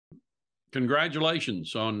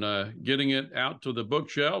Congratulations on getting it out to the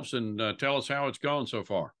bookshelves, and tell us how it's gone so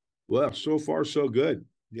far. Well, so far, so good.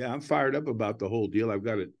 Yeah, I'm fired up about the whole deal. I've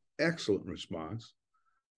got an excellent response,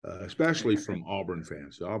 especially from Auburn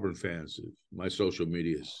fans. The Auburn fans, my social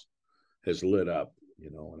media has lit up,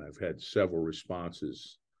 and I've had several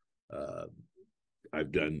responses.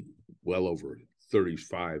 I've done well over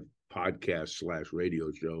 35 podcasts / radio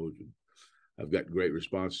shows. And I've got great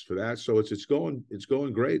responses for that. So it's going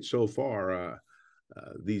great so far.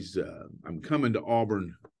 I'm coming to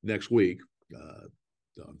Auburn next week.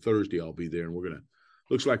 On Thursday, I'll be there, and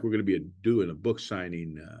looks like we're gonna be doing a book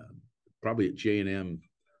signing probably at J&M.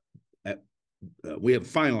 We haven't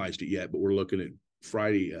finalized it yet, but we're looking at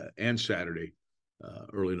Friday and Saturday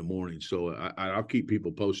early in the morning. So I'll keep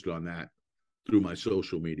people posted on that through my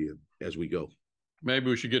social media as we go.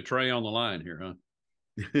 Maybe we should get Trey on the line here, huh?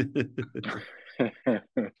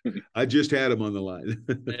 I just had him on the line.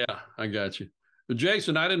 Yeah, I got you. But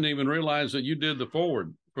Jason, I didn't even realize that you did the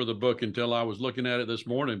foreword for the book until I was looking at it this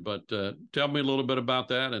morning. But tell me a little bit about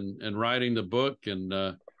that and writing the book and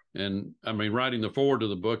writing the foreword to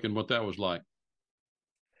the book and what that was like.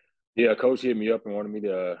 Yeah, Coach hit me up and wanted me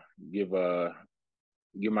to give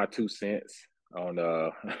my 2 cents on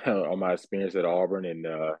on my experience at Auburn and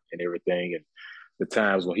everything, and the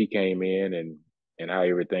times when he came in and how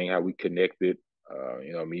we connected.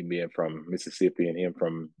 Me being from Mississippi and him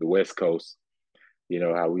from the West Coast.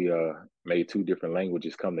 How we made 2 different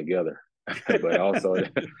languages come together. But also,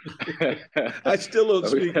 I still don't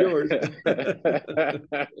speak yours.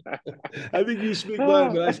 I think you speak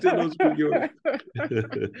mine, but I still don't speak yours.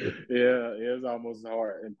 Yeah, it's almost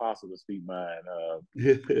impossible to speak mine.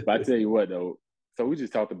 But I tell you what, though, so we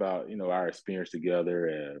just talked about our experience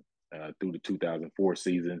together through the 2004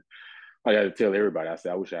 season. I got to tell everybody, I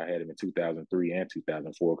said I wish I had him in 2003 and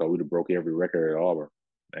 2004 because we'd have broke every record at Auburn,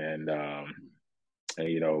 and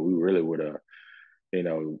we really would have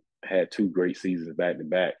had 2 great seasons back to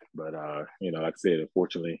back. But like I said,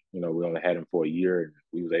 unfortunately, we only had him for a year, and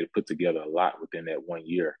we was able to put together a lot within that 1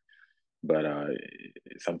 year. But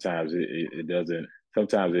sometimes it doesn't.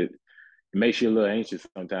 Sometimes it makes you a little anxious.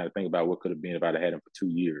 Sometimes to think about what could have been if I'd had him for 2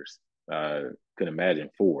 years. Could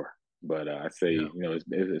imagine 4. But I say, yeah.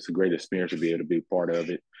 It's a great experience to be able to be a part of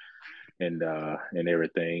it, and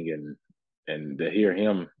everything, and to hear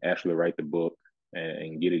him actually write the book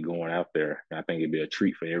and get it going out there. I think it'd be a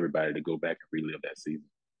treat for everybody to go back and relive that season.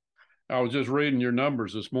 I was just reading your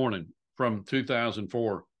numbers this morning from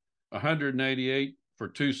 2004, 188 for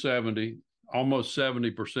 270, almost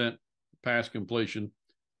 70% pass completion,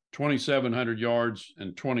 2,700 yards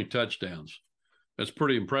and 20 touchdowns. That's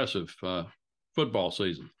pretty impressive football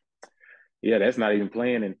season. Yeah, that's not even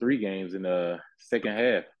playing in 3 games in the second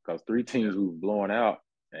half because 3 teams we were blowing out,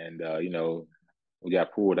 and we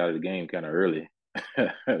got pulled out of the game kind of early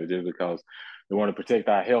just because we want to protect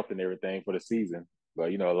our health and everything for the season.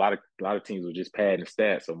 But a lot of teams were just padding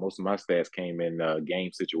stats, so most of my stats came in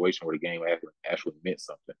game situation where the game actually meant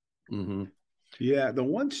something. Mm-hmm. Yeah, the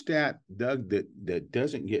one stat, Doug, that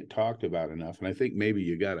doesn't get talked about enough, and I think maybe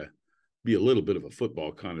you got to be a little bit of a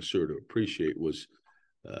football connoisseur to appreciate, was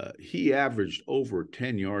he averaged over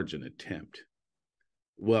 10 yards an attempt.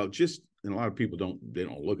 Well, and a lot of people don't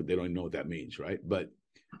even know what that means, right? But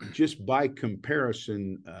just by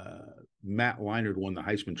comparison, Matt Leinart won the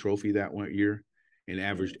Heisman Trophy that one year and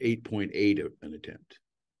averaged 8.8 an attempt.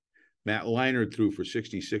 Matt Leinart threw for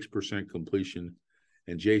 66% completion,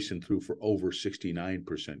 and Jason threw for over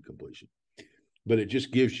 69% completion. But it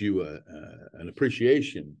just gives you an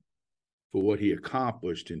appreciation for what he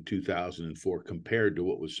accomplished in 2004 compared to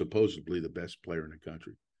what was supposedly the best player in the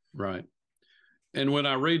country. Right. And when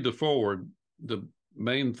I read the foreword, the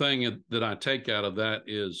main thing that I take out of that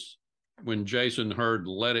is when Jason heard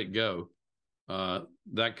 "Let It Go,"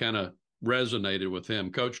 that kind of resonated with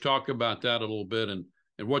him. Coach, talk about that a little bit and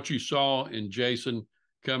what you saw in Jason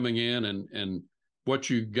coming in and what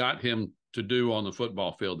you got him to do on the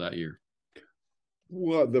football field that year.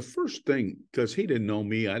 Well, the first thing, because he didn't know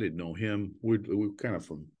me, I didn't know him. We're kind of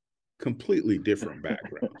from completely different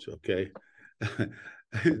backgrounds, okay? I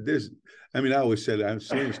always said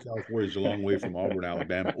Salinas, California is a long way from Auburn,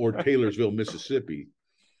 Alabama, or Taylorsville, Mississippi,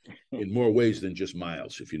 in more ways than just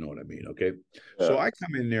miles, if you know what I mean, okay? Yeah. So I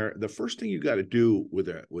come in there. The first thing you got to do with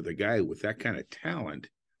a guy with that kind of talent,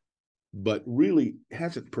 but really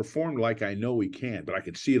hasn't performed like I know he can, but I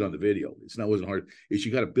could see it on the video. Wasn't hard, is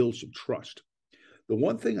you got to build some trust. The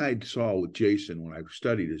one thing I saw with Jason when I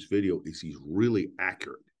studied his video is he's really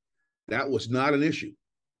accurate. That was not an issue.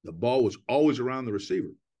 The ball was always around the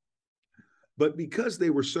receiver. But because they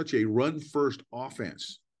were such a run-first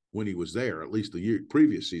offense, when he was there, at least the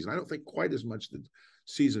previous season. I don't think quite as much the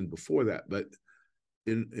season before that, but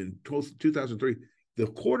in 2003, the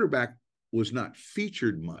quarterback was not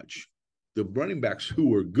featured much. The running backs who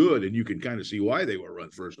were good, and you can kind of see why they were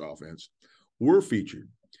run first offense, were featured.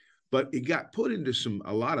 But it got put into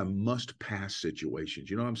a lot of must-pass situations.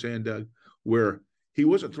 You know what I'm saying, Doug? Where he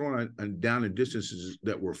wasn't throwing on down in distances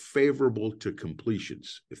that were favorable to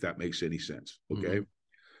completions, if that makes any sense. Okay. Mm-hmm.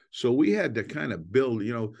 So we had to kind of build,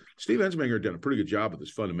 Steve Ensminger had done a pretty good job with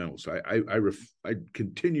his fundamentals. I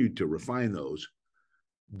continued to refine those,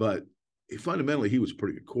 but fundamentally he was a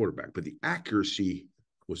pretty good quarterback. But the accuracy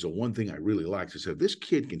was the one thing I really liked. I said, this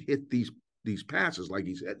kid can hit these passes like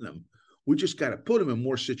he's hitting them. We just got to put him in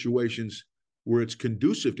more situations where it's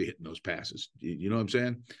conducive to hitting those passes. You know what I'm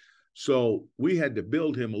saying? So we had to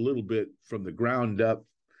build him a little bit from the ground up,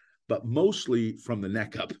 but mostly from the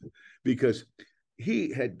neck up, because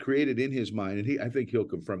he had created in his mind, and I think he'll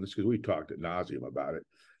confirm this because we talked ad nauseum about it,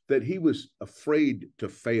 that he was afraid to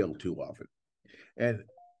fail too often. And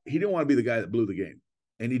he didn't want to be the guy that blew the game.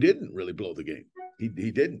 And he didn't really blow the game. He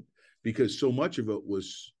didn't, because so much of it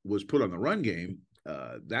was put on the run game.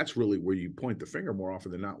 That's really where you point the finger more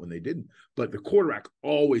often than not when they didn't. But the quarterback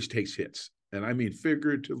always takes hits. And I mean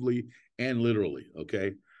figuratively and literally,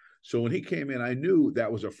 okay? So when he came in, I knew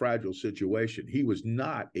that was a fragile situation. He was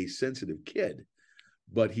not a sensitive kid,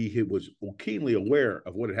 but he was keenly aware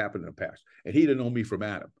of what had happened in the past. And he didn't know me from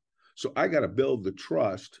Adam. So I got to build the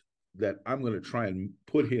trust that I'm going to try and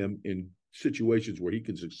put him in situations where he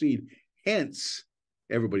can succeed. Hence,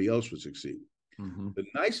 everybody else would succeed. Mm-hmm. The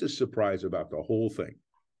nicest surprise about the whole thing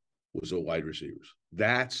was the wide receivers.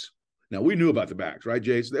 Now we knew about the backs, right,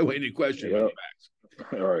 Jason? There wasn't any question about the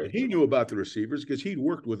backs. All right. And he knew about the receivers because he'd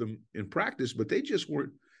worked with them in practice, but they just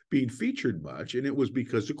weren't being featured much. And it was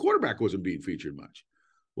because the quarterback wasn't being featured much.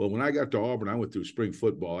 Well, when I got to Auburn, I went through spring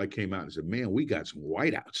football. I came out and said, man, we got some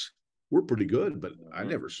wideouts. We're pretty good, but I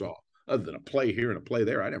never saw, other than a play here and a play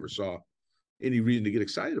there, I never saw any reason to get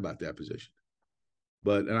excited about that position.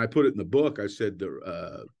 And I put it in the book. I said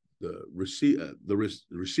the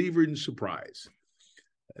receiver in surprise.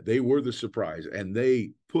 They were the surprise, and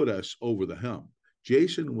they put us over the hump.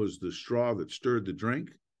 Jason was the straw that stirred the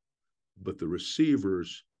drink, but the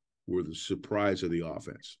receivers were the surprise of the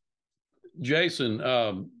offense. Jason,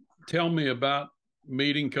 tell me about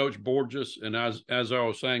meeting Coach Borges, and as I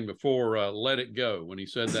was saying before, let it go. When he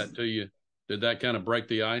said that to you, did that kind of break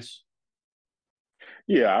the ice?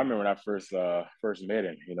 Yeah, I remember when I first met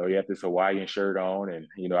him. He had this Hawaiian shirt on,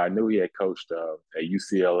 and I knew he had coached at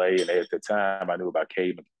UCLA, and at the time I knew about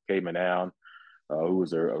Cade McNown, who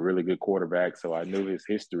was a really good quarterback. So I knew his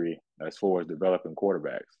history as far as developing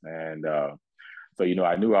quarterbacks, and so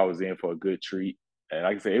I knew I was in for a good treat. And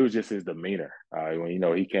like I said, it was just his demeanor.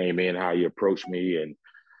 When he came in, how he approached me,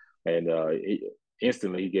 and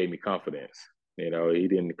instantly he gave me confidence. He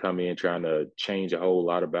didn't come in trying to change a whole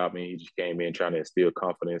lot about me. He just came in trying to instill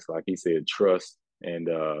confidence, like he said, trust, and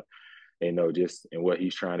just in what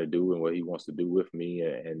he's trying to do and what he wants to do with me,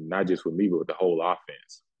 and not just with me, but with the whole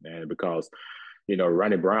offense. And because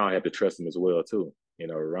Ronnie Brown had to trust him as well too.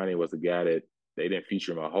 Ronnie was a guy that they didn't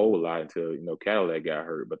feature him a whole lot until Cadillac got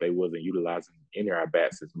hurt, but they wasn't utilizing any of our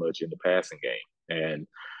backs as much in the passing game,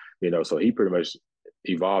 and so he pretty much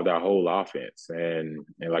evolved our whole offense. And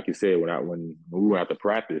like you said, when we went out to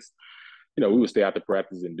practice, we would stay out to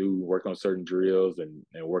practice and work on certain drills and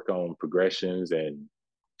work on progressions and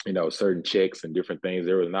certain checks and different things.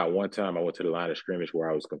 There was not one time I went to the line of scrimmage where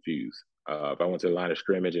I was confused. If I went to the line of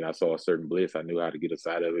scrimmage and I saw a certain blitz, I knew how to get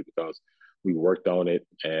aside of it because we worked on it,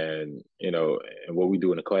 and and what we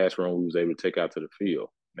do in the classroom, we was able to take out to the field.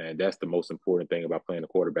 And that's the most important thing about playing the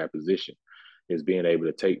quarterback position, is being able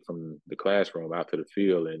to take from the classroom out to the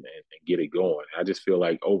field and get it going. I just feel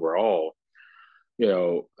like overall,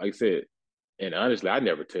 like I said, and honestly, I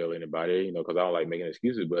never tell anybody, because I don't like making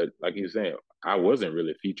excuses, but like you were saying, I wasn't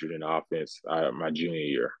really featured in the offense my junior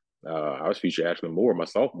year. I was featured actually more my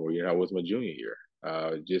sophomore year than I was my junior year.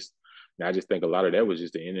 I just think a lot of that was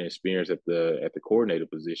just the inexperience at the coordinator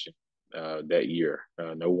position that year.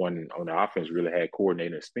 No one on the offense really had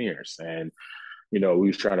coordinator experience, and we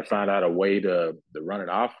was trying to find out a way to run an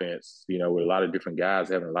offense, with a lot of different guys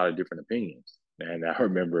having a lot of different opinions. And I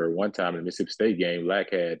remember one time in the Mississippi State game,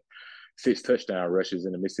 Black had 6 touchdown rushes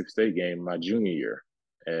in the Mississippi State game my junior year,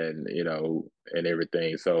 and and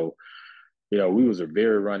everything. So we was a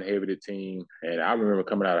very run heavy team. And I remember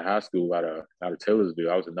coming out of high school out of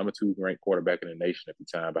Taylorsville, I was the number 2 ranked quarterback in the nation at the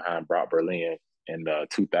time, behind Brock Berlin in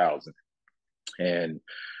 2000. And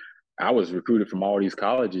I was recruited from all these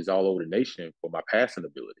colleges all over the nation for my passing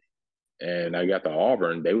ability. And I got to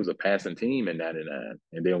Auburn, they was a passing team in '99.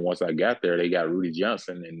 And then once I got there, they got Rudy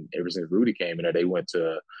Johnson. And ever since Rudy came in there, they went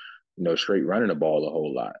to, straight running the ball a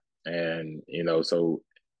whole lot. And, so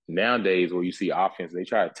nowadays where you see offense, they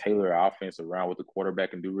try to tailor offense around what the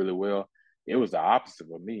quarterback can do really well. It was the opposite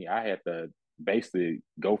for me. I had to basically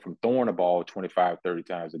go from throwing the ball 25, 30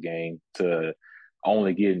 times a game to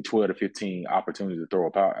only getting 12 to 15 opportunities to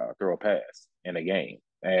throw a pass in a game.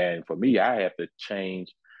 And for me, I had to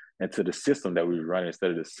change into the system that we were running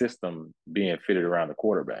instead of the system being fitted around the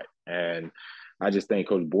quarterback. And I just think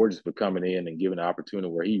Coach Borges for coming in and giving an opportunity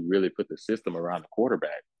where he really put the system around the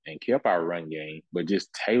quarterback and kept our run game, but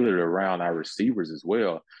just tailored around our receivers as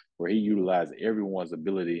well, where he utilized everyone's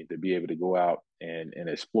ability to be able to go out and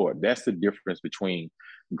explore. That's the difference between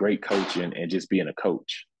great coaching and just being a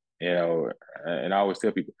coach. And I always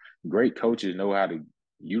tell people, great coaches know how to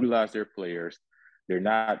utilize their players. They're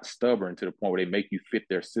not stubborn to the point where they make you fit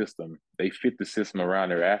their system. They fit the system around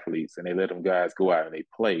their athletes, and they let them guys go out and they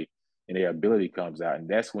play, and their ability comes out. And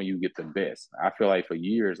that's when you get the best. I feel like for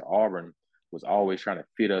years, Auburn was always trying to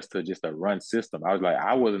fit us to just a run system.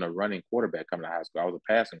 I wasn't a running quarterback coming to high school. I was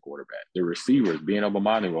a passing quarterback. The receivers, being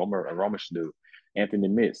Obamani, Romashdu, Anthony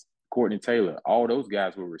Mitz, Courtney Taylor, all those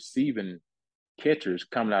guys were receiving catchers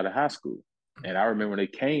coming out of high school. And I remember when they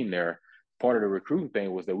came there, part of the recruiting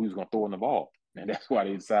thing was that we was going to throw in the ball. And that's why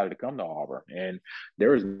they decided to come to Auburn. And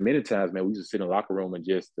there was many times, man, we used to sit in the locker room and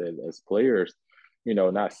just as players,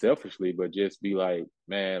 not selfishly, but just be like,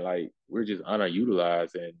 man, like we're just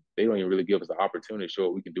underutilized and they don't even really give us the opportunity to show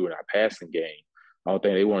what we can do in our passing game. The only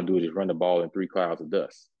thing they want to do is just run the ball in 3 clouds of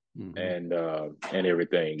dust and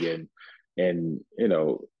everything. And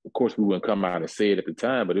of course we wouldn't come out and say it at the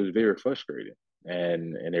time, but it was very frustrating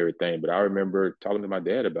and everything. But I remember talking to my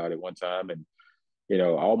dad about it one time and, I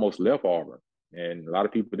almost left Auburn. And a lot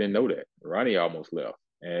of people didn't know that. Ronnie almost left.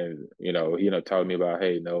 And, he told me about,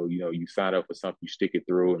 hey, no, you sign up for something, you stick it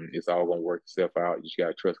through, and it's all going to work itself out. You just got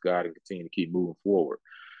to trust God and continue to keep moving forward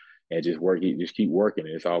and just keep working,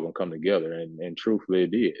 and it's all going to come together. And truthfully,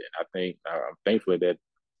 it did. And I think I'm thankful that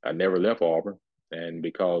I never left Auburn, and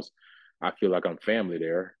because I feel like I'm family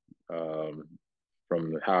there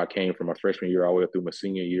from how I came from my freshman year all the way through my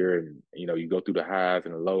senior year. And, you go through the highs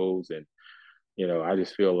and the lows, and I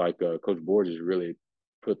just feel like Coach Borges really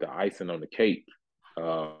put the icing on the cake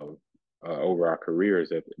over our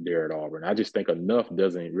careers there at Auburn. I just think enough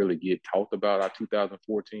doesn't really get talked about our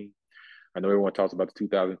 2014. I know everyone talks about the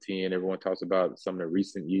 2010, everyone talks about some of the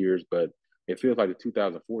recent years, but it feels like the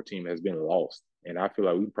 2014 has been lost. And I feel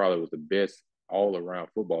like we probably was the best all-around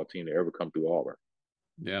football team to ever come through Auburn.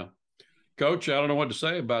 Yeah. Coach, I don't know what to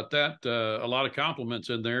say about that. A lot of compliments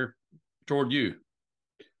in there toward you.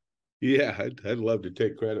 Yeah, I'd love to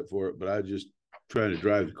take credit for it, but I just trying to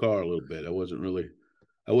drive the car a little bit. I wasn't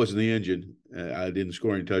the engine. I didn't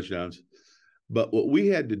score any touchdowns. But what we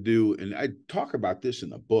had to do, and I talk about this in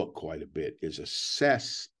the book quite a bit, is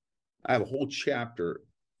assess. I have a whole chapter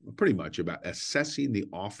pretty much about assessing the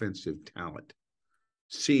offensive talent,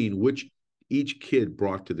 seeing which each kid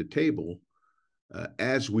brought to the table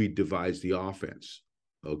as we devised the offense,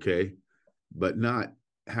 okay? But not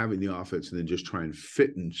having the offense and then just try and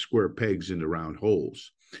fit in square pegs into round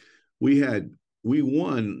holes. We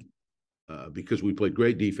won because we played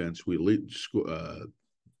great defense. We lead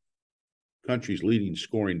country's leading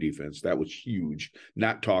scoring defense. That was huge.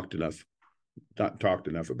 Not talked enough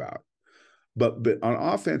about. But on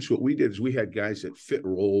offense, what we did is we had guys that fit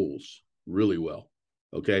roles really well.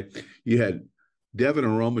 Okay, you had Devin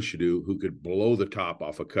Aromashadu, who could blow the top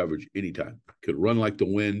off of coverage anytime, could run like the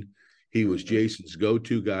wind. He was Jason's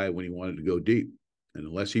go-to guy when he wanted to go deep. And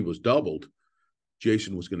unless he was doubled,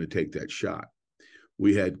 Jason was going to take that shot.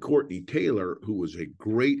 We had Courtney Taylor, who was a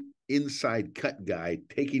great inside cut guy,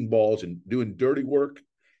 taking balls and doing dirty work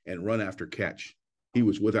and run after catch. He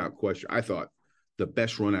was without question, I thought, the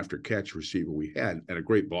best run after catch receiver we had and a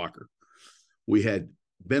great blocker. We had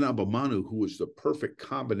Ben Abamanu, who was the perfect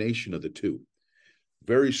combination of the two.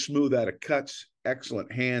 Very smooth out of cuts,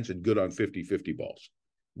 excellent hands, and good on 50-50 balls.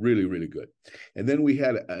 Really, really good. And then we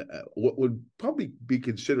had what would probably be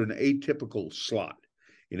considered an atypical slot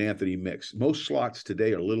in Anthony Mix. Most slots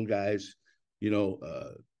today are little guys,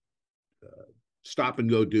 stop and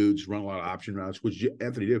go dudes, run a lot of option routes, which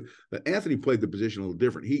Anthony did. But Anthony played the position a little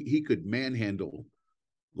different. He could manhandle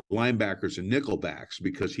linebackers and nickelbacks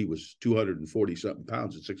because he was 240-something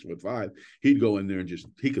pounds at 6'5". He'd go in there and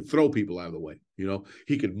he could throw people out of the way.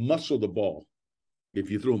 He could muscle the ball if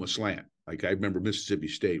you threw him a slant. Like I remember Mississippi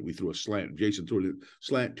State, we threw a slant. Jason threw a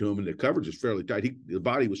slant to him, and the coverage was fairly tight. The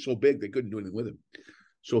body was so big they couldn't do anything with him.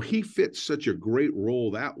 So he fits such a great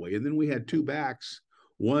role that way. And then we had two backs.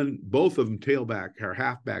 both of them tailback or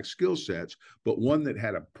halfback skill sets, but one that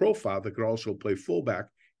had a profile that could also play fullback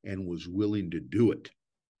and was willing to do it.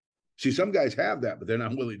 See, some guys have that, but they're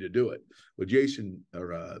not willing to do it. But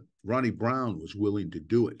Ronnie Brown was willing to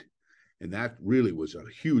do it. And that really was a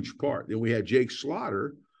huge part. Then we had Jake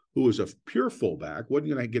Slaughter, who was a pure fullback,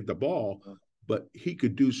 wasn't going to get the ball, but he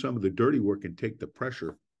could do some of the dirty work and take the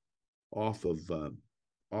pressure off of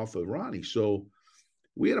Ronnie. So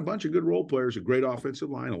we had a bunch of good role players, a great offensive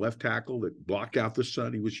line, a left tackle that blocked out the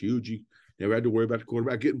sun. He was huge. He never had to worry about the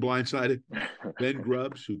quarterback getting blindsided. Ben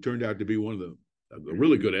Grubbs, who turned out to be a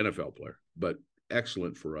really good NFL player, but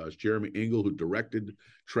excellent for us. Jeremy Engel, who directed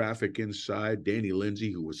traffic inside. Danny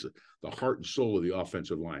Lindsay, who was the heart and soul of the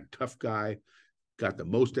offensive line. Tough guy, got the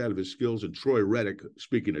most out of his skills. And Troy Reddick,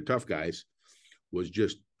 speaking of tough guys, was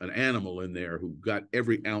just an animal in there who got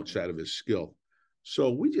every ounce out of his skill. So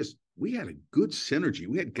we had a good synergy.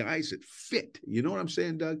 We had guys that fit. You know what I'm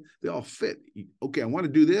saying, Doug? They all fit. Okay, I want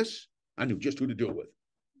to do this. I knew just who to do it with.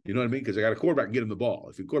 You know what I mean? Because I got a quarterback and get him the ball.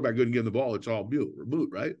 If the quarterback couldn't get him the ball, it's all moot,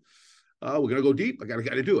 right? We're going to go deep. I got a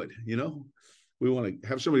guy to do it, you know? We want to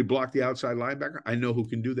have somebody block the outside linebacker. I know who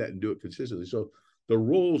can do that and do it consistently. So the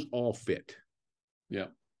roles all fit. Yeah.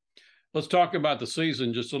 Let's talk about the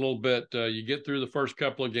season just a little bit. You get through the first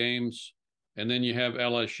couple of games, and then you have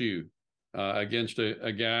LSU against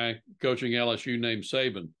a guy coaching LSU named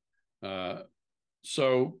Saban.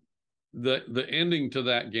 So the ending to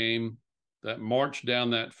that game, that march down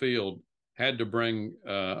that field, had to bring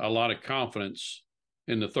a lot of confidence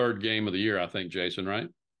in the third game of the year, I think, Jason, right?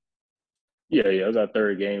 Yeah, it was our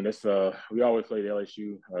third game. That's we always played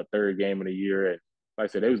LSU third game of the year, and like I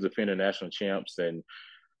said, they was defending national champs. And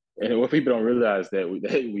what people don't realize that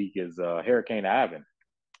week is Hurricane Ivan.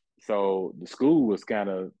 So the school was kind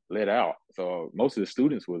of let out. So most of the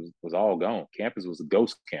students was all gone. Campus was a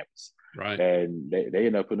ghost campus, right? And they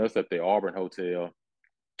ended up putting us at the Auburn Hotel,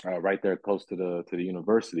 right there close to the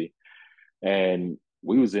university, and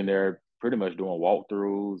we was in there pretty much doing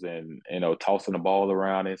walkthroughs and tossing the ball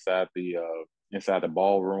around inside the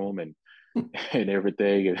ballroom and and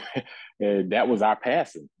everything, and that was our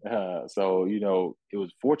passing. So it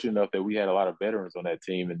was fortunate enough that we had a lot of veterans on that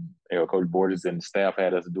team, and Coach Borges and the staff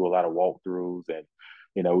had us to do a lot of walkthroughs, and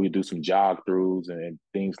we do some jog throughs and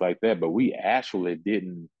things like that. But we actually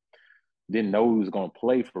didn't know we was going to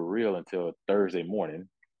play for real until Thursday morning,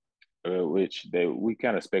 which we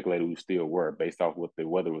kind of speculated we still were based off what the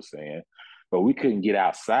weather was saying. But we couldn't get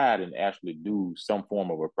outside and actually do some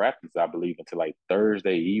form of a practice, I believe, until like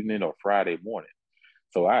Thursday evening or Friday morning.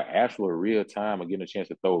 So our actual real time of getting a chance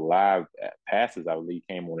to throw live passes, I believe,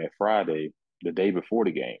 came on that Friday, the day before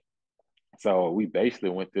the game. So we basically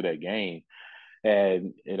went through that game,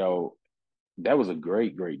 and that was a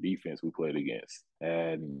great defense we played against,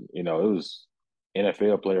 and it was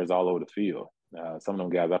NFL players all over the field. Some of them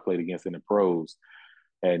guys I played against in the pros.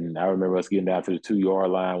 And I remember us getting down to the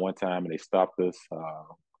 2-yard line one time, and they stopped us.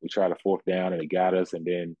 We tried a fourth down, and they got us. And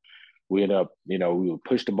then we ended up, we would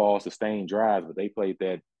push the ball, sustain drives, but they played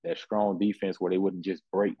that strong defense where they wouldn't just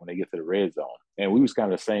break when they get to the red zone. And we was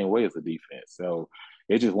kind of the same way as the defense. So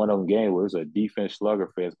it's just one of them games where it was a defense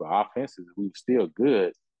sluggerfest, but offenses, we were still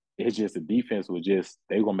good. It's just the defense was just,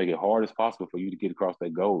 they were going to make it hard as possible for you to get across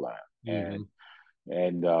that goal line. Mm-hmm.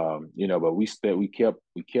 And but we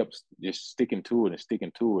kept just sticking to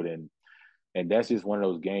it, and that's just one of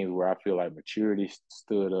those games where I feel like maturity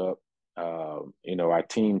stood up. Our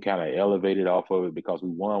team kind of elevated off of it because we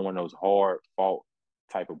won one of those hard fought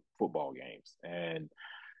type of football games, and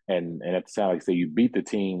at the time, like I say, you beat the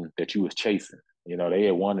team that you was chasing. They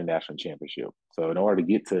had won the national championship, so in order to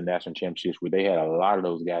get to the national championships, where they had a lot of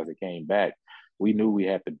those guys that came back, we knew we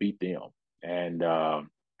had to beat them, and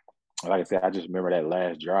like I said, I just remember that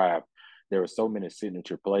last drive. There were so many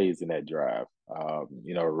signature plays in that drive.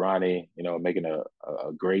 Ronnie, making a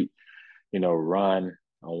great, run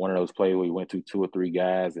on one of those plays where he went through 2 or 3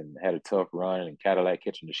 guys and had a tough run, and Cadillac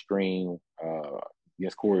catching the screen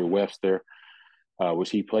against Corey Webster, which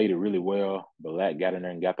he played it really well. But Lack got in there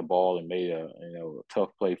and got the ball and made a tough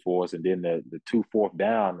play for us. And then the 2 fourth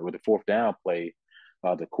down with the fourth down play,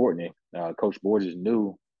 to Courtney, Coach Borges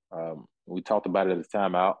knew. We talked about it at the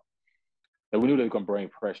timeout. And we knew they were going to bring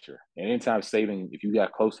pressure. And anytime Saban, if you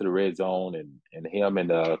got close to the red zone, and him and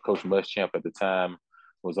Coach Muschamp at the time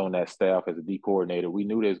was on that staff as a D coordinator, we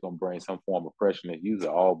knew they was going to bring some form of pressure. And it's usually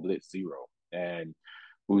all blitz zero. And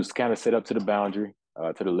we was kind of set up to the boundary,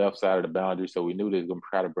 to the left side of the boundary. So we knew they was going to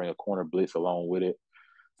try to bring a corner blitz along with it.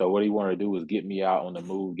 So what he wanted to do was get me out on the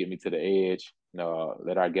move, get me to the edge,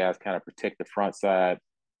 let our guys kind of protect the front side,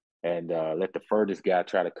 and let the furthest guy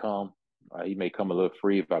try to come He may come a little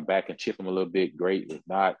free. If I back and chip him a little bit, great. If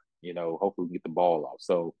not, hopefully we get the ball off.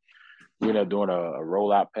 So we ended up doing a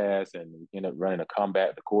rollout pass, and we ended up running a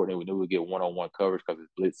comeback to Courtney. We knew we'd get one-on-one coverage because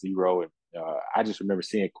it's blitz zero. And I just remember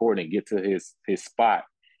seeing Courtney get to his spot,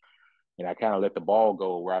 and I kind of let the ball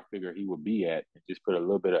go where I figured he would be at, and just put a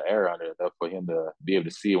little bit of air under it enough for him to be able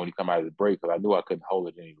to see it when he come out of the break, because I knew I couldn't hold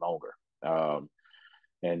it any longer.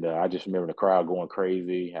 And I just remember the crowd going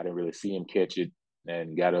crazy. I didn't really see him catch it,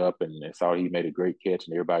 and got up and saw he made a great catch,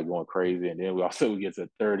 and everybody going crazy. And then we also get a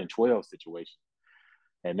 3rd and 12 situation.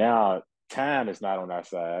 And now time is not on our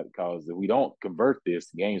side, because if we don't convert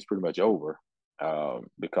this, the game's pretty much over,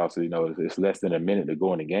 because it's less than a minute to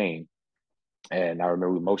go in the game. And I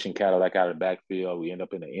remember we motion Cadillac out of the backfield. We end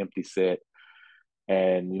up in an empty set.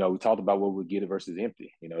 And, we talked about what we'd get it versus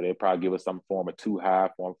empty. They'd probably give us some form of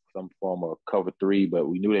 2-high, some form of cover 3, but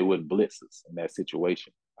we knew they wouldn't blitz us in that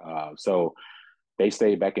situation. So they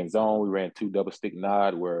stayed back in zone. We ran 2 double stick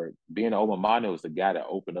nod, where Ben Omamane was the guy that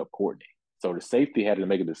opened up Courtney. So the safety had to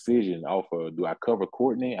make a decision off of, do I cover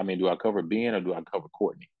Courtney? Do I cover Ben, or do I cover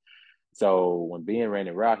Courtney? So when Ben ran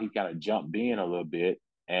the route, he kind of jumped Ben a little bit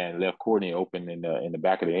and left Courtney open in the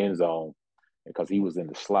back of the end zone, because he was in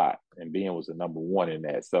the slot, and Ben was the number 1 in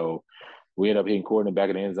that. So we ended up hitting Courtney back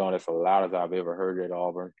of the end zone. That's the loudest I've ever heard it at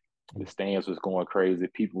Auburn. The stands was going crazy.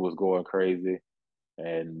 People was going crazy.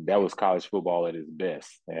 And that was college football at its best.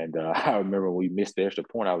 And I remember when we missed the extra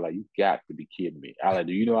point, I was like, you got to be kidding me. I was like,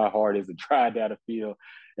 do you know how hard it is to drive down the field?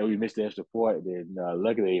 And we missed the extra point. And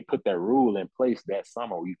luckily, they put that rule in place that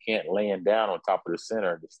summer where you can't land down on top of the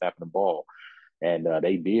center and snapping the ball. And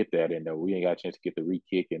they did that, and we ain't got a chance to get the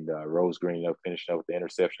re-kick, and Rose Green finishing up with the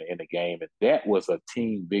interception in the game. And that was a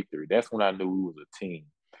team victory. That's when I knew we was a team,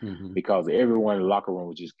 because everyone in the locker room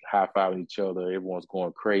was just high-fiving each other. Everyone's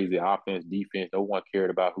going crazy, offense, defense. No one cared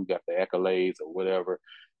about who got the accolades or whatever.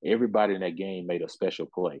 Everybody in that game made a special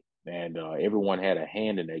play, and everyone had a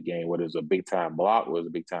hand in that game, whether it was a big-time block, whether it was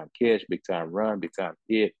a big-time catch, big-time run, big-time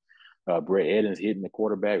hit. Brett Edens hitting the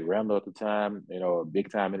quarterback, Randall at the time, a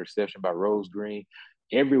big time interception by Rose Green.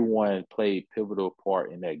 Everyone played pivotal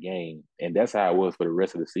part in that game, and that's how it was for the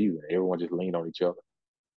rest of the season. Everyone just leaned on each other.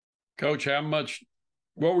 Coach,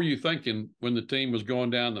 what were you thinking when the team was going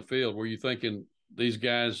down the field? Were you thinking these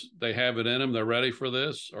guys, they have it in them, they're ready for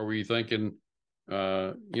this? Or were you thinking,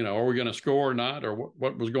 are we going to score or not? Or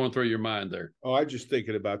what was going through your mind there? Oh, I just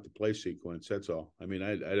thinking about the play sequence. That's all.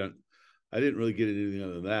 I didn't really get anything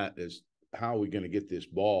other than that, as how are we going to get this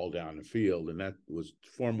ball down the field? And that was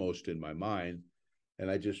foremost in my mind. And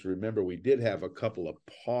I just remember we did have a couple of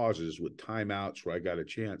pauses with timeouts where I got a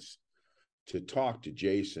chance to talk to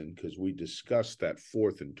Jason, because we discussed that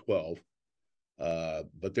 4th and 12.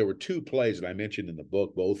 But there were 2 plays that I mentioned in the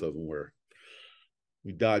book, both of them where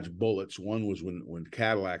we dodged bullets. One was when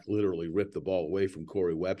Cadillac literally ripped the ball away from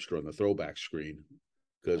Corey Webster on the throwback screen,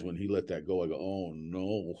 because when he let that go, I go, oh,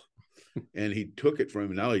 no. And he took it from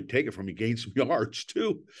him. Now he'd take it from him. He gained some yards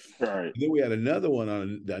too. Right. And then we had another one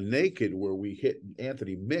on a naked where we hit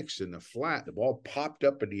Anthony Mix in the flat. The ball popped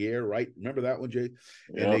up in the air, right? Remember that one, Jay?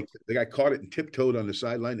 And the guy caught it and tiptoed on the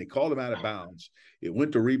sideline. They called him out of bounds. It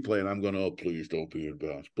went to replay, and I'm going, oh, please don't be in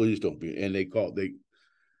bounds. Please don't be. And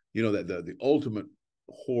the ultimate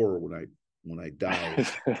horror when I died,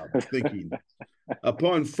 thinking,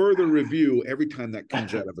 upon further review, every time that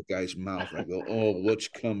comes out of a guy's mouth, I go, oh, what's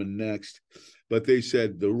coming next? But they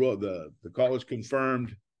said the call is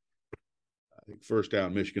confirmed. I think first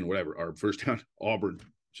down Michigan, whatever, or first down Auburn.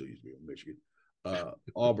 Excuse me, Michigan.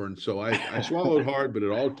 Auburn. So I swallowed hard, but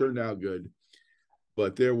it all turned out good.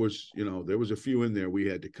 But there was a few in there we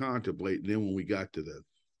had to contemplate. And then when we got to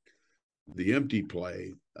the empty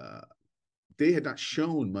play, they had not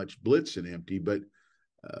shown much blitz in empty, but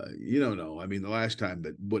you don't know. The last time,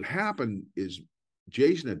 but what happened is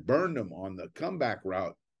Jason had burned them on the comeback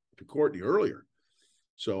route to Courtney earlier.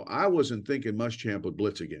 So I wasn't thinking Muschamp would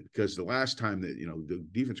blitz again, because the last time that, the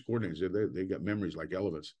defense coordinators, they got memories like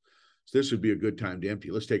elephants. So this would be a good time to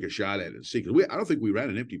empty. Let's take a shot at it and see. Because I don't think we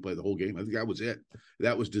ran an empty play the whole game. I think that was it.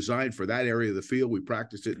 That was designed for that area of the field. We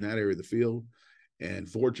practiced it in that area of the field. And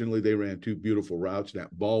fortunately, they ran 2 beautiful routes.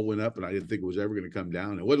 That ball went up, and I didn't think it was ever going to come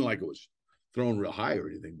down. It wasn't like it was thrown real high or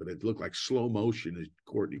anything, but it looked like slow motion as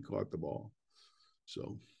Courtney caught the ball.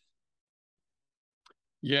 So,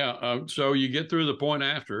 yeah. So you get through the point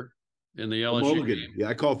after in the LSU game. Yeah,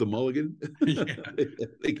 I call it the mulligan. Yeah.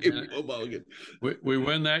 They gave me a mulligan. We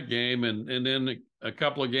win that game, and then a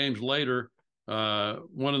couple of games later,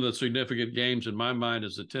 one of the significant games in my mind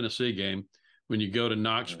is the Tennessee game when you go to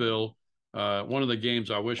Knoxville. One of the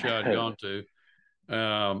games I wish I had gone to.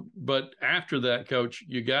 But after that, Coach,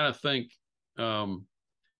 you got to think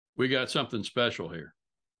We got something special here.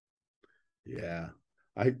 Yeah.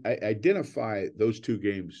 I identify those two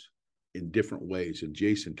games in different ways, and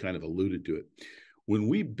Jason kind of alluded to it. When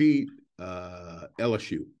we beat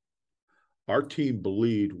LSU, our team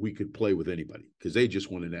believed we could play with anybody because they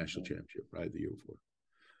just won a national championship, right, the year before.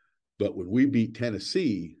 But when we beat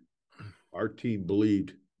Tennessee, our team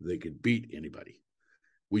believed they could beat anybody.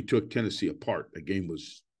 We took Tennessee apart. The game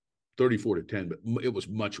was 34-10, but it was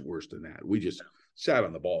much worse than that. We just sat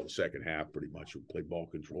on the ball the second half pretty much. We played ball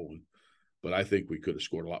control, but I think we could have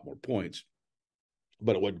scored a lot more points.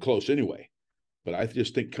 But it wasn't close anyway. But I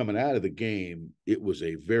just think coming out of the game, it was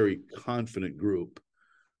a very confident group,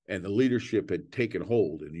 and the leadership had taken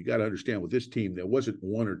hold. And you got to understand, with this team, there wasn't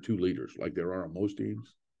one or two leaders like there are on most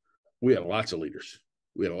teams. We had lots of leaders.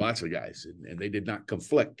 We had lots of guys, and they did not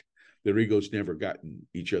conflict. Their egos never got in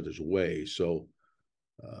each other's way. So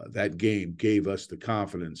that game gave us the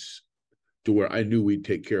confidence to where I knew we'd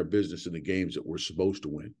take care of business in the games that we're supposed to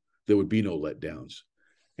win. There would be no letdowns,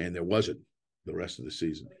 and there wasn't the rest of the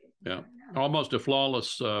season. Yeah, almost a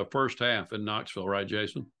flawless first half in Knoxville, right,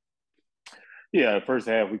 Jason? Yeah, the first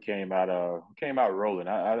half we came out rolling.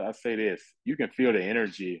 I say this: you can feel the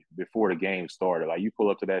energy before the game started. Like you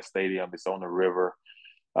pull up to that stadium, it's on the river.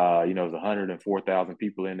 There's 104,000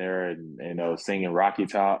 people in there, and singing Rocky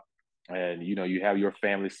Top, and you have your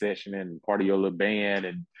family session and part of your little band,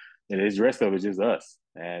 and the rest of it's just us,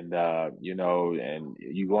 and and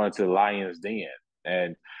you go into the Lions Den,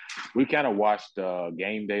 and we kind of watched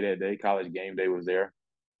game day that day. College game day was there.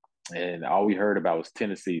 And all we heard about was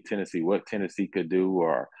Tennessee, what Tennessee could do,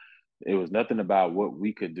 or it was nothing about what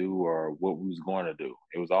we could do or what we was going to do.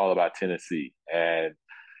 It was all about Tennessee. And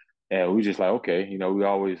we were just like, okay, we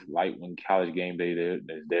always like when college game day is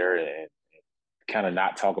there and kind of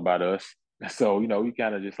not talk about us. So, we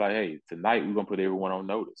kind of just like, hey, tonight we're going to put everyone on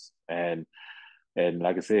notice. And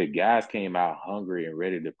like I said, guys came out hungry and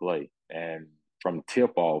ready to play. And from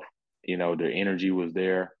tip off, their energy was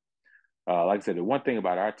there. Like I said, the one thing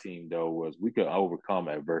about our team though was we could overcome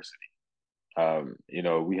adversity.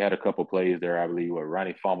 We had a couple plays there, I believe, where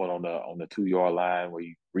Ronnie fumbled on the 2-yard line, where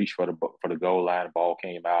he reached for the goal line, the ball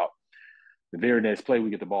came out. The very next play, we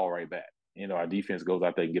get the ball right back. Our defense goes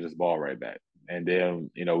out there and get us the ball right back, and then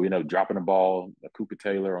we end up dropping the ball. Cooper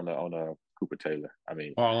Taylor on the Cooper Taylor. I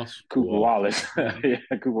mean Wallace. Cooper Wallace. Yeah,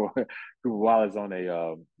 Cooper Wallace on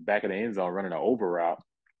a back of the end zone running an over route.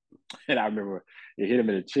 And I remember it hit him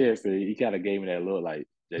in the chest, and he kind of gave me that look like,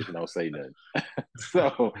 Jason, don't say nothing.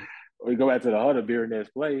 So we go back to the other very next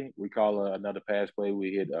play. We call another pass play.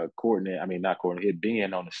 We hit hit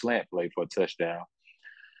Ben on the slant play for a touchdown.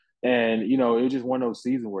 And, it was just one of those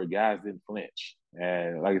seasons where guys didn't flinch.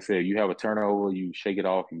 And like I said, you have a turnover, you shake it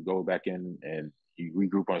off, you go back in and you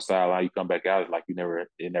regroup on the sideline, you come back out, it's like it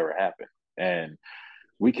never happened. And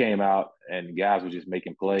we came out and guys were just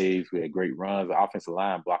making plays. We had great runs. The offensive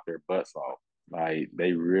line blocked their butts off. Like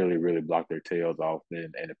they really, really blocked their tails off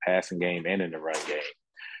in the passing game and in the run game.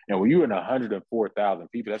 And when you're in 104,000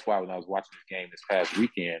 people, that's why when I was watching this game this past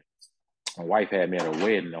weekend, my wife had me at a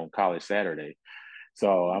wedding on College Saturday.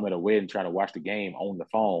 So I'm at a wedding trying to watch the game on the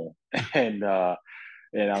phone. And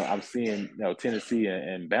I'm seeing Tennessee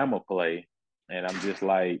and Bama play. And I'm just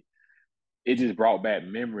like, it just brought back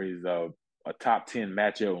memories of a top 10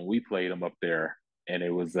 matchup when we played them up there, and it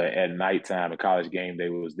was at nighttime. A college game day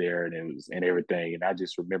was there, and it was and everything. And I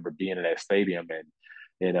just remember being in that stadium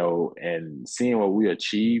and seeing what we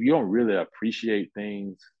achieved. You don't really appreciate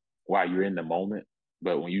things while you're in the moment,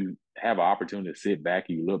 but when you have an opportunity to sit back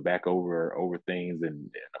and you look back over things and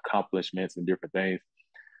accomplishments and different things,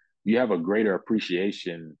 you have a greater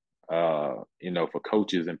appreciation, for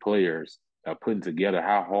coaches and players putting together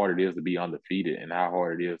how hard it is to be undefeated and how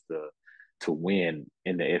hard it is to win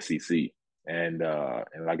in the SEC. And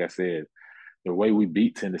like I said, the way we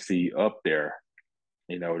beat Tennessee up there,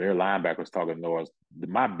 their linebackers talking noise.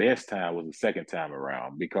 My best time was the second time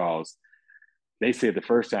around because they said the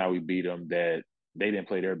first time we beat them that they didn't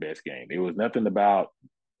play their best game. It was nothing about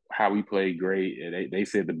how we played great. They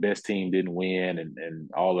said the best team didn't win and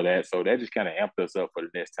all of that. So that just kind of amped us up for the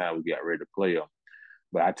next time we got ready to play them.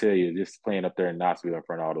 But I tell you, just playing up there in Knoxville in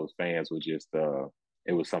front of all those fans was just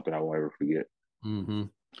it was something I won't ever forget. Mm-hmm.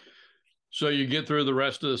 So you get through the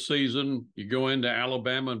rest of the season, you go into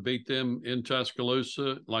Alabama and beat them in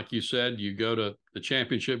Tuscaloosa. Like you said, you go to the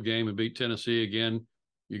championship game and beat Tennessee again.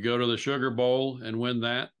 You go to the Sugar Bowl and win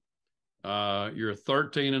that. You're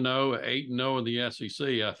 13-0, 8-0 in the SEC,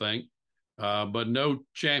 I think, but no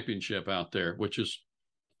championship out there, which is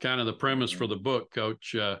kind of the premise for the book,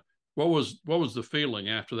 Coach. What was the feeling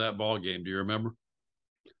after that ball game? Do you remember?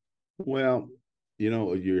 Well,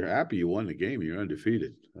 you're happy you won the game. You're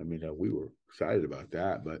undefeated. I mean, we were excited about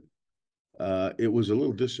that, but it was a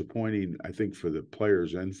little disappointing, I think, for the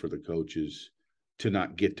players and for the coaches to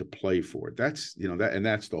not get to play for it. That's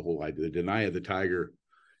that's the whole idea. The Deny of the Tiger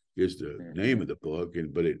is the name of the book,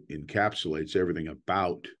 but it encapsulates everything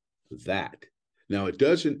about that. Now, it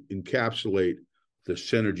doesn't encapsulate the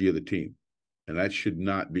synergy of the team, and that should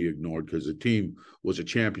not be ignored because the team was a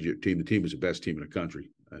championship team. The team was the best team in the country,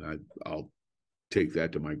 and I'll take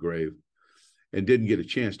that to my grave. And didn't get a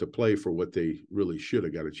chance to play for what they really should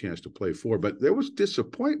have got a chance to play for. But there was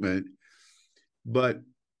disappointment. But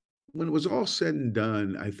when it was all said and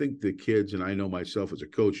done, I think the kids, and I know myself as a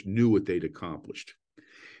coach, knew what they'd accomplished.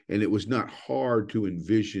 And it was not hard to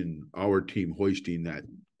envision our team hoisting that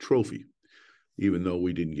trophy, even though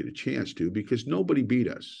we didn't get a chance to, because nobody beat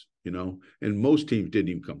us, and most teams didn't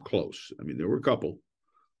even come close. I mean, there were a couple,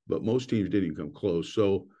 but most teams didn't even come close.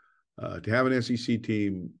 So to have an SEC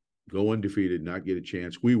team go undefeated, not get a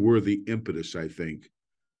chance, we were the impetus, I think,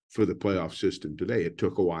 for the playoff system today. It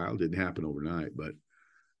took a while, didn't happen overnight, but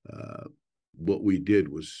what we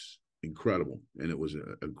did was incredible. And it was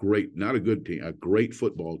a great, not a good team, a great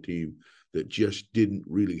football team that just didn't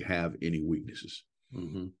really have any weaknesses.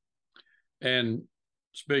 Mm-hmm. And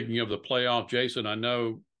speaking of the playoff, Jason, I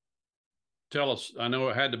know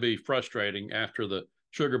it had to be frustrating after the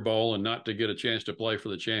Sugar Bowl and not to get a chance to play for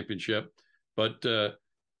the championship, but I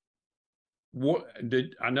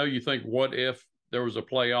know you think, what if there was a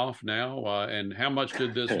playoff now, and how much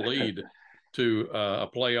did this lead to a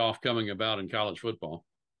playoff coming about in college football?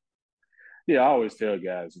 Yeah, I always tell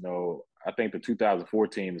guys, I think the 2004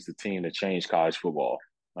 team is the team that changed college football,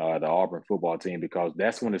 the Auburn football team, because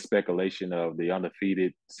that's when the speculation of the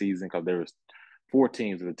undefeated season, because there was 4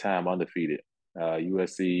 teams at the time undefeated,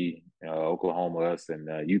 USC, Oklahoma, us,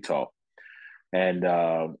 and Utah. And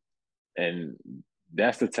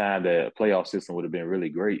that's the time that playoff system would have been really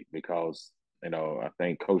great because, I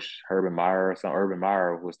think Coach Urban Meyer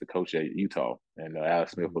was the coach at Utah, and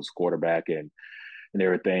Alex Smith was quarterback and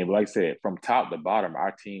everything. But like I said, from top to bottom,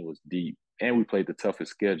 our team was deep, and we played the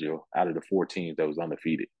toughest schedule out of the 4 teams that was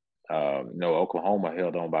undefeated. Oklahoma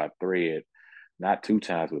held on by a thread, not 2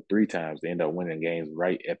 times, but 3 times. They ended up winning games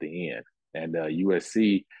right at the end. And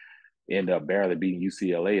USC ended up barely beating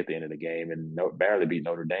UCLA at the end of the game and barely beat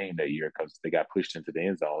Notre Dame that year because they got pushed into the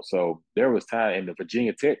end zone. So there was time, and the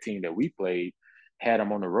Virginia Tech team that we played had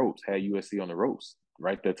them on the ropes, had USC on the ropes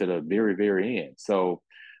right there to the very, very end. So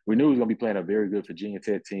we knew we was going to be playing a very good Virginia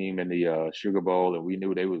Tech team in the Sugar Bowl, and we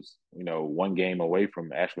knew they was, 1 game away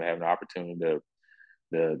from actually having the opportunity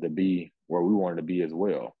to be where we wanted to be as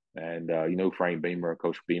well. And, Frank Beamer,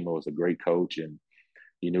 Coach Beamer was a great coach, and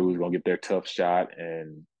you knew he was going to get their tough shot.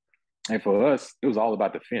 And for us, it was all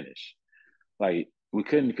about the finish. Like, we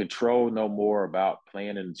couldn't control no more about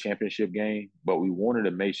playing in the championship game, but we wanted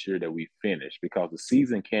to make sure that we finished because the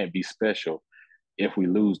season can't be special if we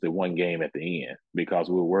lose the 1 game at the end, because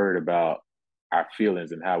we're worried about our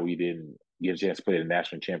feelings and how we didn't get a chance to play the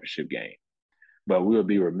national championship game. But we'll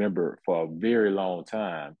be remembered for a very long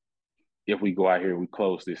time if we go out here and we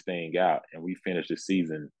close this thing out and we finish the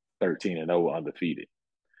season 13-0 undefeated.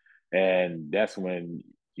 And that's when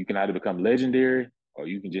you can either become legendary or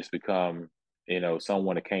you can just become,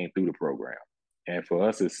 someone that came through the program. And for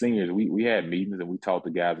us as seniors, we had meetings and we talked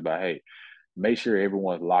to guys about, hey, make sure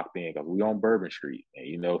everyone's locked in because we're on Bourbon Street.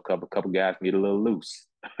 And, a couple guys get a little loose.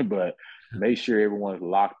 But make sure everyone's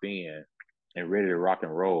locked in and ready to rock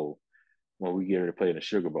and roll when we get ready to play in the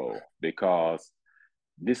Sugar Bowl, because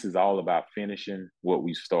this is all about finishing what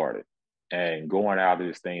we started and going out of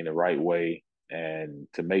this thing the right way, and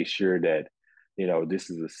to make sure that, this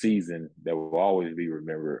is a season that will always be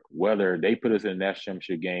remembered. Whether they put us in a national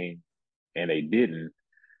championship game and they didn't,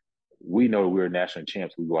 we know we're national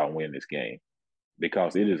champs. We go out and win this game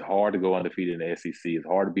because it is hard to go undefeated in the SEC. It's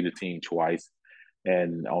hard to beat a team twice.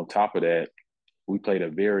 And on top of that, we played a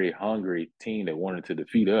very hungry team that wanted to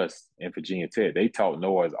defeat us in Virginia Tech. They talked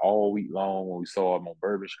noise all week long when we saw them on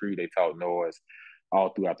Bourbon Street. They talked noise all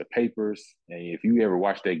throughout the papers. And if you ever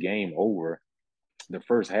watched that game over, the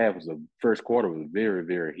first quarter was very,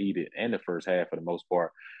 very heated, and the first half for the most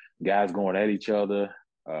part, guys going at each other.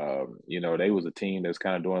 They was a team that's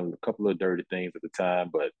kind of doing a couple of dirty things at the time,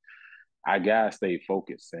 but our guys stayed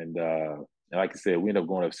focused. And like I said, we ended up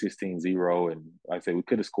going up 16-0. And like I said, we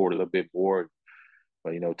could have scored a little bit more,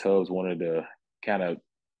 but, Tubbs wanted to kind of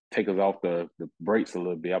take us off the brakes a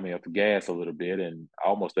little bit. Off the gas a little bit, and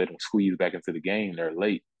almost let them squeeze back into the game there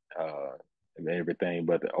late and everything.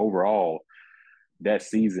 But overall, that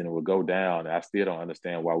season would go down. I still don't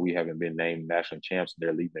understand why we haven't been named national champs and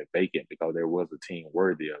they're leaving it vacant, because there was a team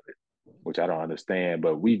worthy of it. which I don't understand.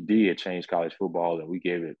 But we did change college football, and we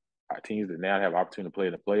gave it our teams that now have opportunity to play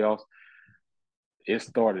in the playoffs. It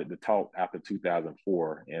started the talk after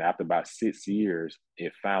 2004, and after about 6 years,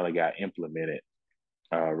 it finally got implemented.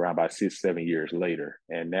 Around about 6, 7 years later,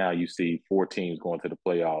 and now you see 4 teams going to the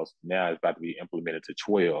playoffs. Now it's about to be implemented to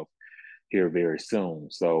 12 here very soon.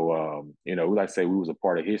 So we like to say we was a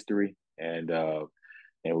part of history, and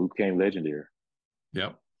we became legendary.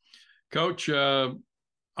 Yep. Coach,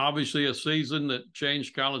 obviously a season that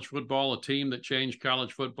changed college football, a team that changed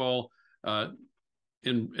college football.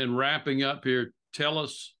 In wrapping up here, tell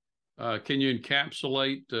us, can you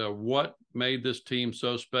encapsulate what made this team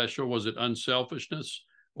so special? Was it unselfishness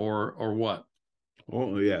or what?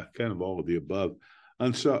 Oh, yeah, kind of all of the above.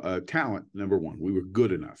 Talent, number one. We were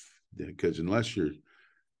good enough, because unless you're,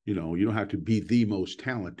 you don't have to be the most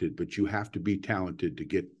talented, but you have to be talented to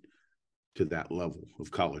get to that level of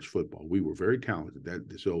college football. We were very talented.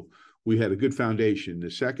 So we had a good foundation. The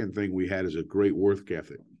second thing we had is a great work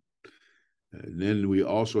ethic. And then we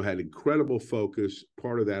also had incredible focus.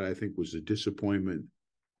 Part of that, I think, was the disappointment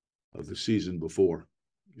of the season before.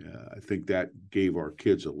 I think that gave our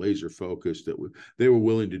kids a laser focus that they were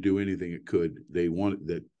willing to do anything it could. They wanted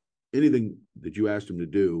that anything that you asked them to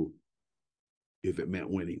do, if it meant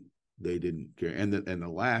winning, they didn't care. And the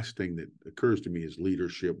last thing that occurs to me is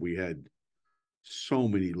leadership. We had so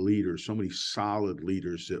many leaders, so many solid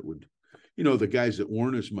leaders that would, the guys that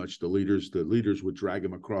weren't as much the leaders would drag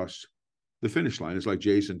them across the finish line. It's like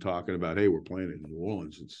Jason talking about, hey, we're playing in New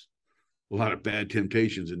Orleans. It's a lot of bad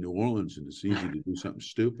temptations in New Orleans, and it's easy to do something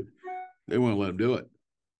stupid. They weren't going to let him do it.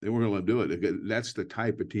 They weren't going to let him do it. That's the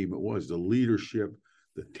type of team it was. The leadership,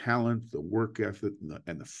 the talent, the work ethic,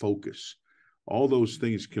 and the focus. All those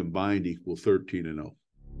things combined equal 13-0.